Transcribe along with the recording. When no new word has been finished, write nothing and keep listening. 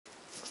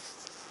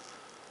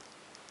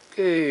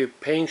Okay,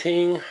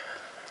 painting.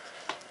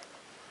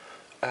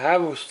 I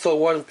have still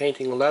one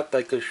painting left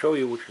I could show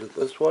you, which is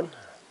this one.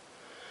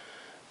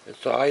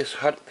 It's an ice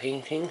hut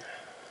painting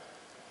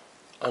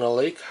on a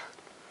lake.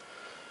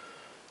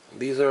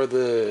 These are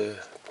the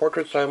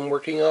portraits I'm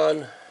working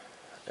on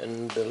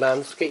and the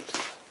landscapes.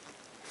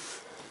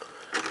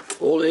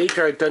 Old age,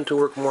 I tend to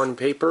work more on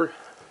paper.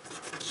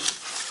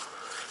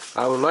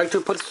 I would like to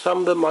put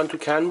some of them onto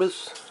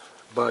canvas,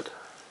 but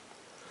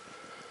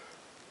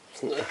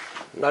it's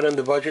not in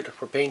the budget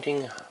for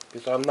painting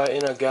because I'm not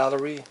in a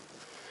gallery.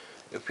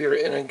 If you're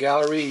in a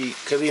gallery, you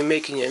could be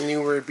making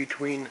anywhere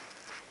between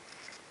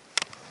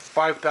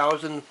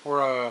 $5,000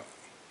 for a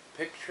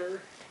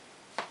picture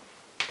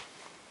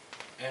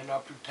and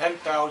up to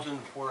 $10,000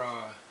 for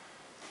a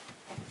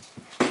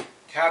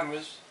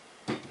canvas.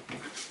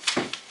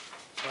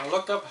 So I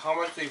looked up how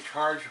much they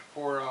charge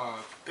for a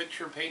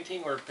picture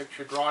painting or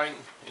picture drawing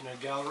in a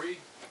gallery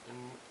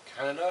in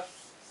Canada,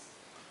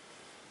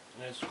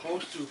 and it's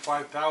close to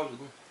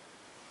 $5,000.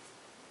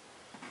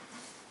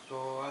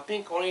 So I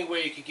think only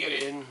way you could get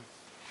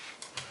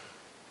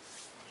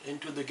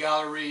into the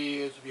gallery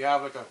is if you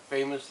have like a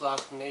famous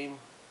last name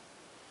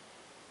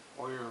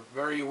or you're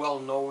very well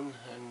known,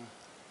 and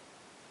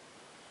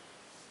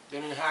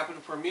didn't happen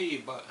for me,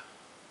 but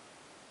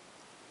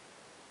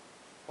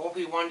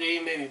hopefully one day,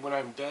 maybe when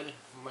I'm dead,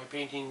 my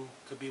painting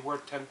could be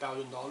worth $10,000.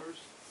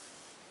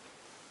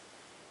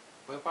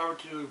 But if I were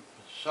to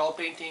sell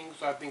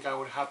paintings, I think I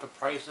would have to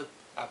price it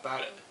at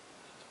that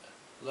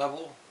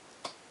level.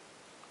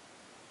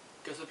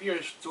 Because if you're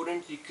a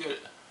student, you could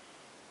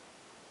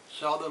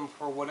sell them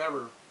for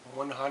whatever,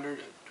 100,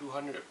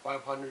 200,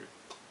 500.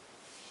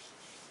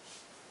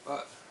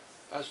 But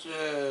that's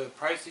the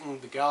pricing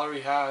the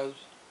gallery has.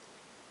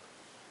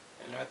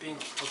 And I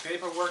think for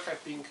paperwork, I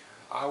think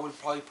I would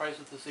probably price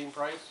it the same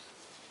price,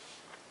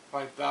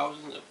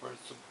 $5,000 for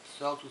it to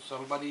sell to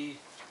somebody.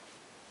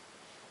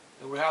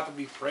 It would have to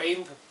be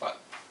framed, but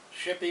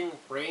shipping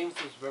frames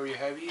is very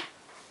heavy.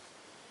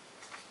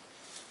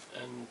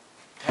 And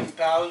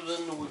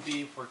 $10,000 would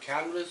be for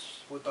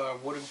canvas with a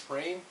wooden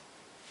frame.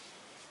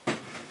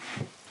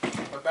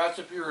 But that's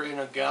if you're in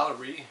a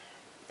gallery,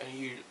 and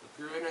if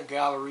you're in a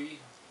gallery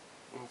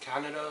in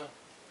Canada,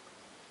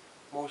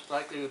 most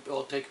likely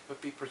they'll take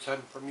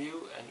 50% from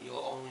you, and you'll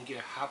only get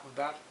half of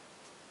that.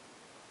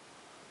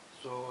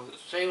 So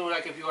same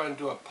like if you want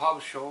to do a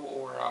pub show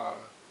or a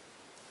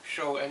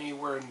show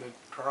anywhere in the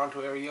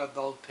Toronto area,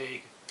 they'll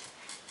take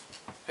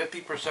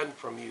 50%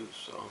 from you.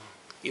 So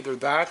either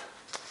that,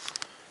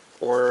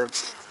 or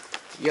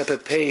you have to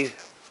pay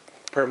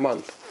per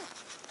month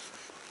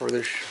for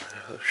this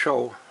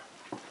show,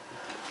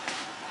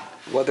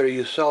 whether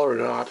you sell or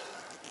not.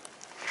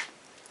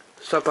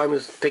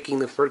 Sometimes taking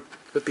the first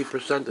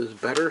 50% is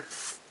better.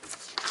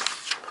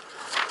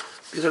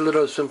 These are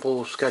little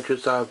simple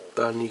sketches I've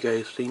done, you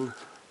guys seen.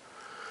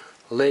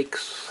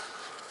 Lakes,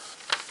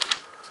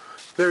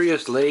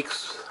 various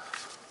lakes,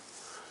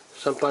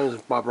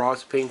 sometimes Bob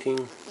Ross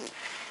painting.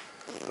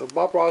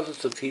 Bob Ross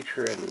is a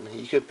teacher, and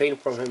you can paint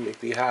from him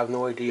if you have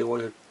no idea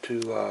what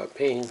to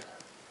paint.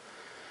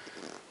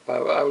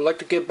 But I would like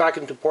to get back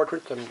into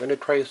portraits. I'm going to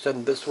try to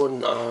send this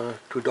one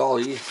to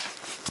Dolly.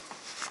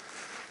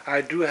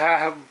 I do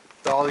have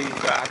Dolly's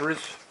address,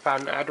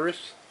 fan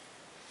address,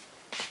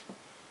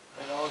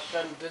 and I'll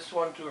send this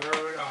one to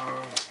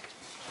her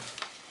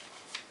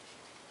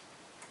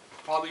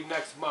probably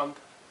next month.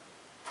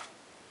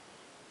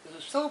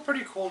 It's still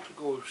pretty cool to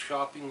go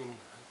shopping in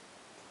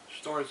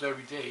stores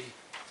every day,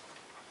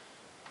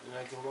 and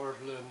I can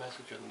write a little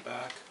message on the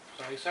back.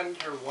 So I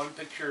sent her one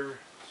picture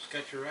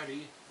sketch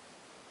already.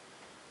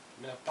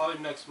 Now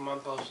probably next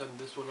month I'll send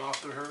this one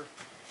off to her.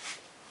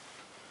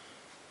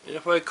 And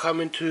if I come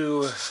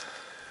into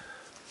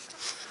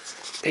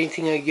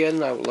painting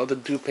again, I would love to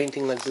do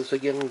painting like this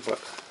again, but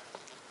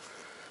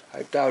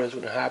I doubt it's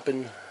going to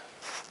happen.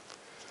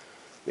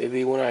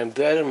 Maybe when I'm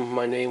dead,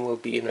 my name will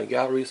be in a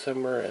gallery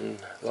somewhere, and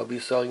they'll be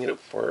selling it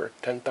for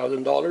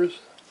 $10,000,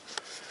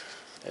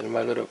 and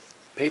my little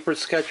paper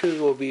sketches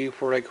will be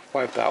for like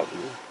 $5,000.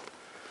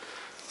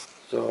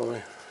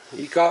 So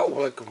you got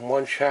like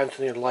one chance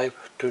in your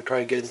life to try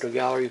to get into a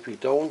gallery. If you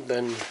don't,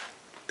 then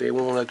they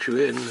won't let you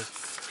in.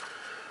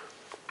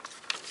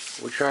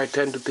 Which I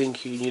tend to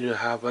think you need to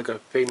have like a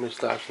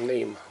famous last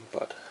name,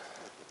 but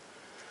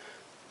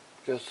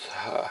just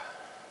how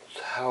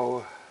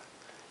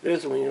it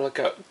is when you look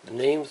at the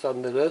names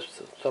on the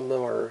list. Some of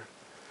them are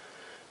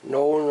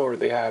known, or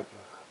they have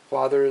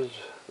fathers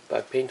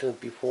that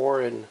painted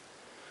before, and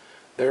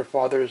their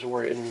fathers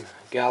were in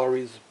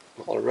galleries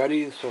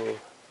already, so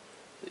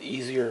it's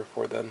easier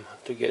for them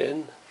to get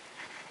in.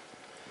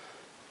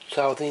 That's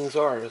how things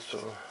are.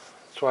 So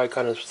that's why I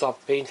kind of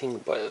stopped painting,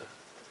 but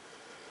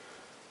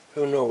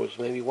who knows,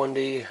 maybe one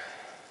day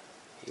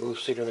you'll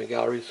see it in a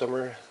gallery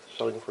somewhere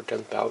selling for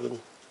 $10,000.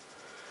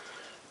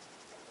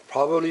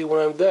 Probably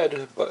when I'm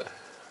dead, but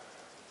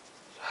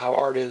how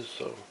art is,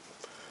 so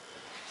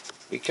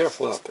be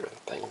careful out there.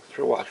 Thanks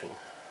for watching.